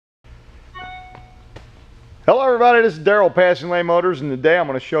Hello everybody, this is Daryl, Passing Lane Motors, and today I'm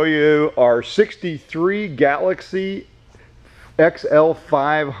going to show you our 63 Galaxy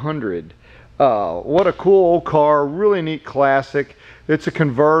XL500. What a cool old car, really neat classic. It's a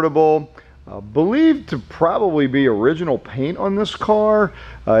convertible, believed to probably be original paint on this car.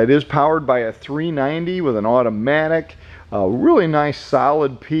 It is powered by a 390 with an automatic. Really nice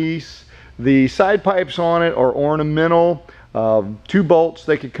solid piece. The side pipes on it are ornamental. 2 bolts,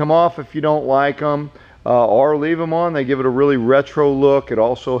 they could come off if you don't like them. Or leave them on. They give it a really retro look. It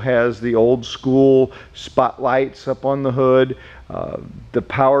also has the old school spotlights up on the hood. The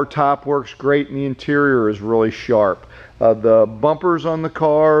power top works great, and the interior is really sharp. The bumpers on the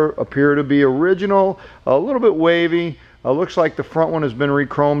car appear to be original, a little bit wavy. Looks like the front one has been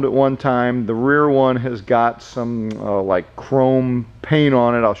re-chromed at one time. The rear one has got some like chrome paint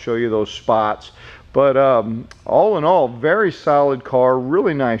on it. I'll show you those spots. But all in all, very solid car,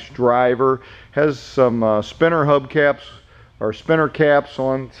 really nice driver. Has some spinner hubcaps or spinner caps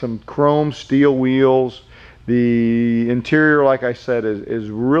on some chrome steel wheels. The interior, like I said, is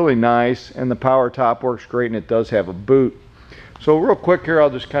really nice, and the power top works great, and it does have a boot. So real quick here, I'll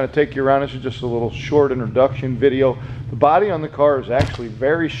just kind of take you around. This is just a little short introduction video. The body on the car is actually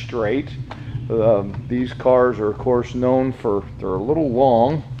very straight. These cars are, of course, known for they're a little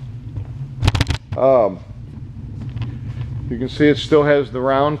long. You can see it still has the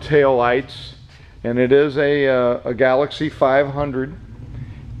round tail lights, and it is a Galaxy 500.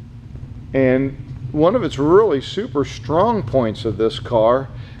 And one of its really super strong points of this car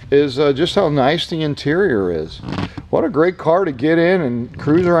is just how nice the interior is. What a great car to get in and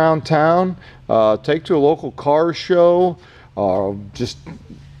cruise around town, take to a local car show. Just,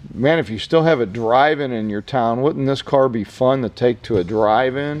 man, if you still have a drive-in in your town, wouldn't this car be fun to take to a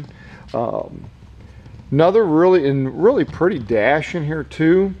drive-in? Another really pretty dash in here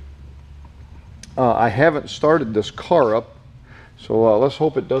too. I haven't started this car up, so let's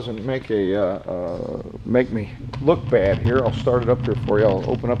hope it doesn't make me look bad here. I'll start it up here for you. I'll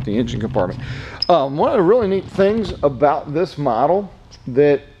open up the engine compartment. One of the really neat things about this model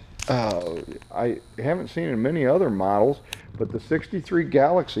that I haven't seen in many other models, but the 63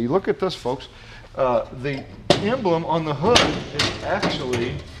 Galaxy. Look at this, folks. The emblem on the hood is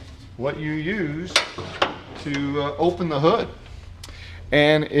actually what you use to open the hood,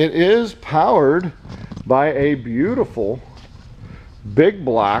 and it is powered by a beautiful big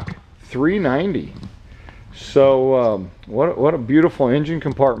block 390. So what a beautiful engine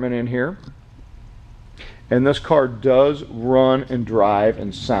compartment in here, and this car does run and drive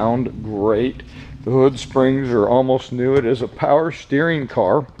and sound great. The hood springs are almost new. It is a power steering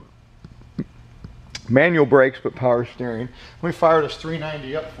car. Manual brakes, but power steering. Let me fire this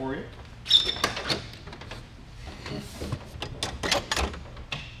 390 up for you.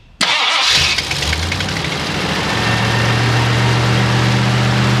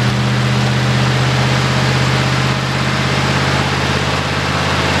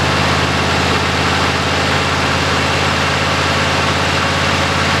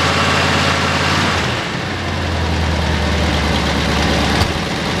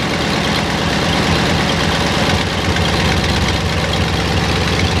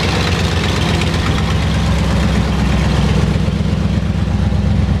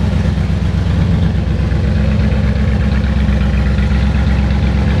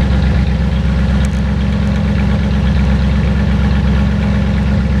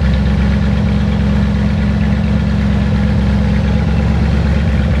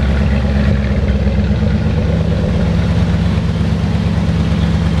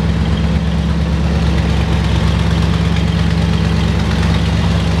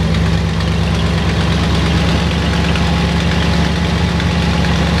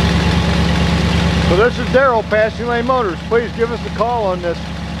 So this is Daryl, Passing Lane Motors. Please give us a call on this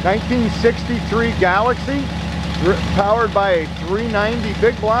 1963 Galaxy, powered by a 390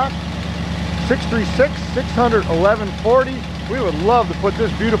 big block, 636-600-1140. We would love to put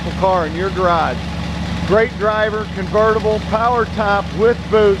this beautiful car in your garage. Great driver, convertible, power top with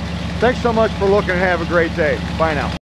boot. Thanks so much for looking, and have a great day. Bye now.